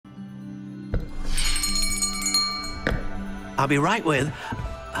I'll be right with...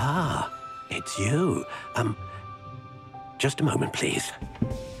 Ah, it's you. Just a moment, please.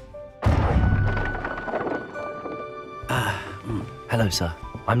 Hello, sir.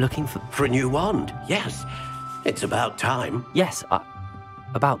 I'm looking for... For a new wand, yes. It's about time. Yes,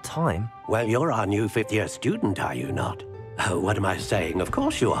 about time? Well, you're our new fifth-year student, are you not? Oh, what am I saying? Of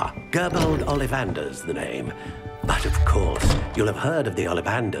course you are. Gerbold Ollivander's the name. But of course, you'll have heard of the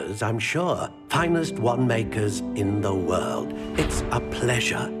Ollivanders, I'm sure. Finest wand makers in the world. It's a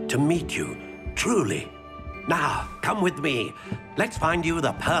pleasure to meet you, truly. Now, come with me. Let's find you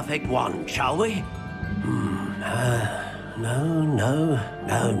the perfect wand, shall we? No,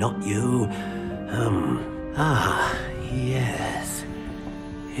 not you. Yes.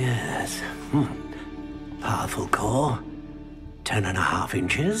 Powerful core. 10.5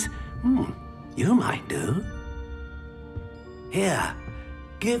 inches. You might do. Here,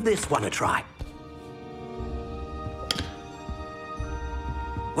 give this one a try.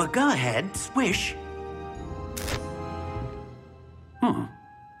 Well, go ahead, swish.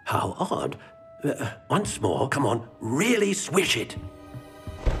 How odd. Once more, come on, really swish it.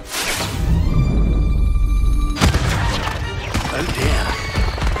 Oh dear.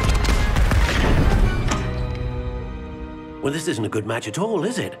 Well, this isn't a good match at all,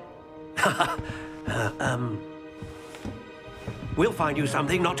 is it? We'll find you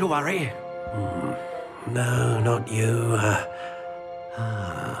something, not to worry. No, not you.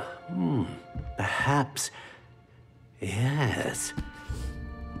 Perhaps... Yes.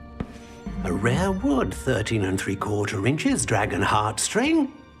 A rare wood, 13 3/4 inches, dragon heartstring.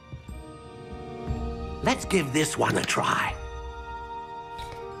 Let's give this one a try.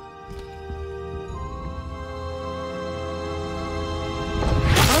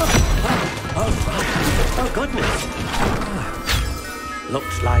 Oh, goodness.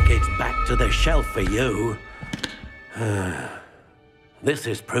 Looks like it's back to the shelf for you. This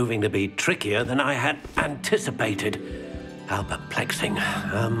is proving to be trickier than I had anticipated. How perplexing.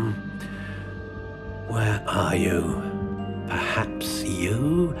 Where are you? Perhaps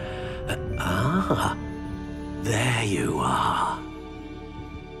you? There you are.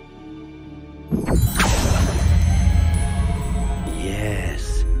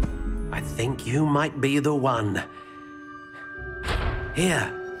 Yes, I think you might be the one.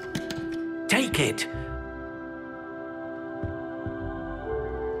 Here, take it.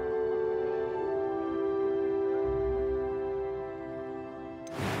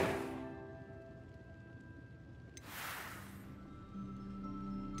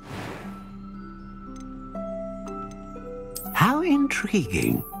 How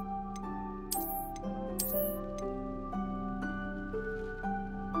intriguing.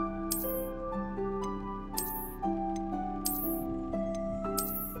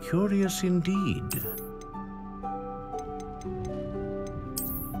 Curious indeed.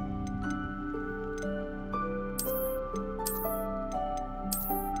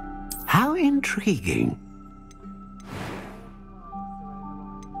 How intriguing.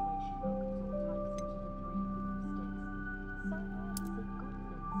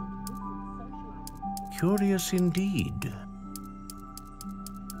 Curious indeed.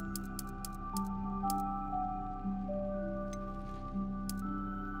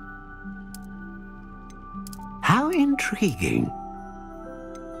 How intriguing.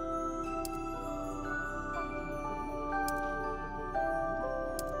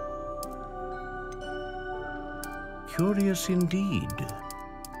 Curious indeed.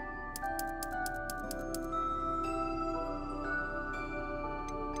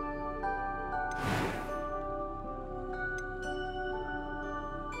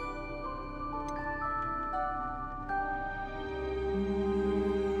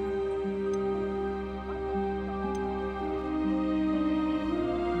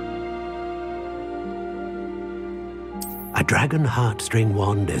 A dragon heartstring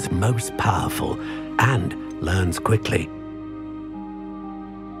wand is most powerful and learns quickly.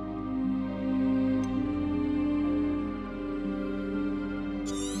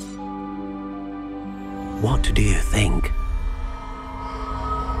 What do you think?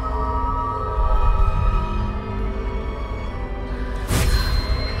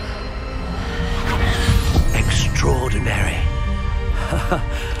 Extraordinary.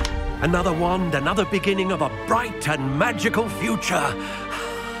 Another wand, another beginning of a bright and magical future.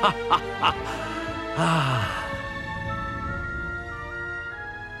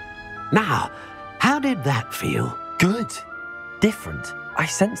 Now, how did that feel? Good. Different. I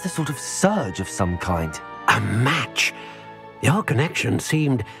sensed a sort of surge of some kind. A match. Your connection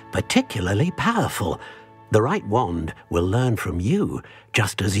seemed particularly powerful. The right wand will learn from you,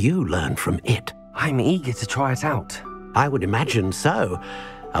 just as you learn from it. I'm eager to try it out. I would imagine so.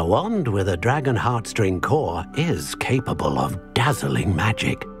 A wand with a dragon heartstring core is capable of dazzling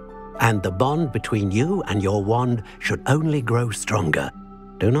magic. And the bond between you and your wand should only grow stronger.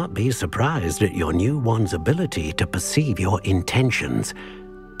 Do not be surprised at your new wand's ability to perceive your intentions,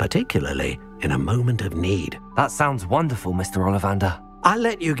 particularly in a moment of need. That sounds wonderful, Mr. Ollivander. I'll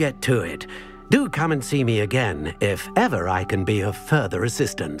let you get to it. Do come and see me again if ever I can be of further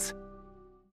assistance.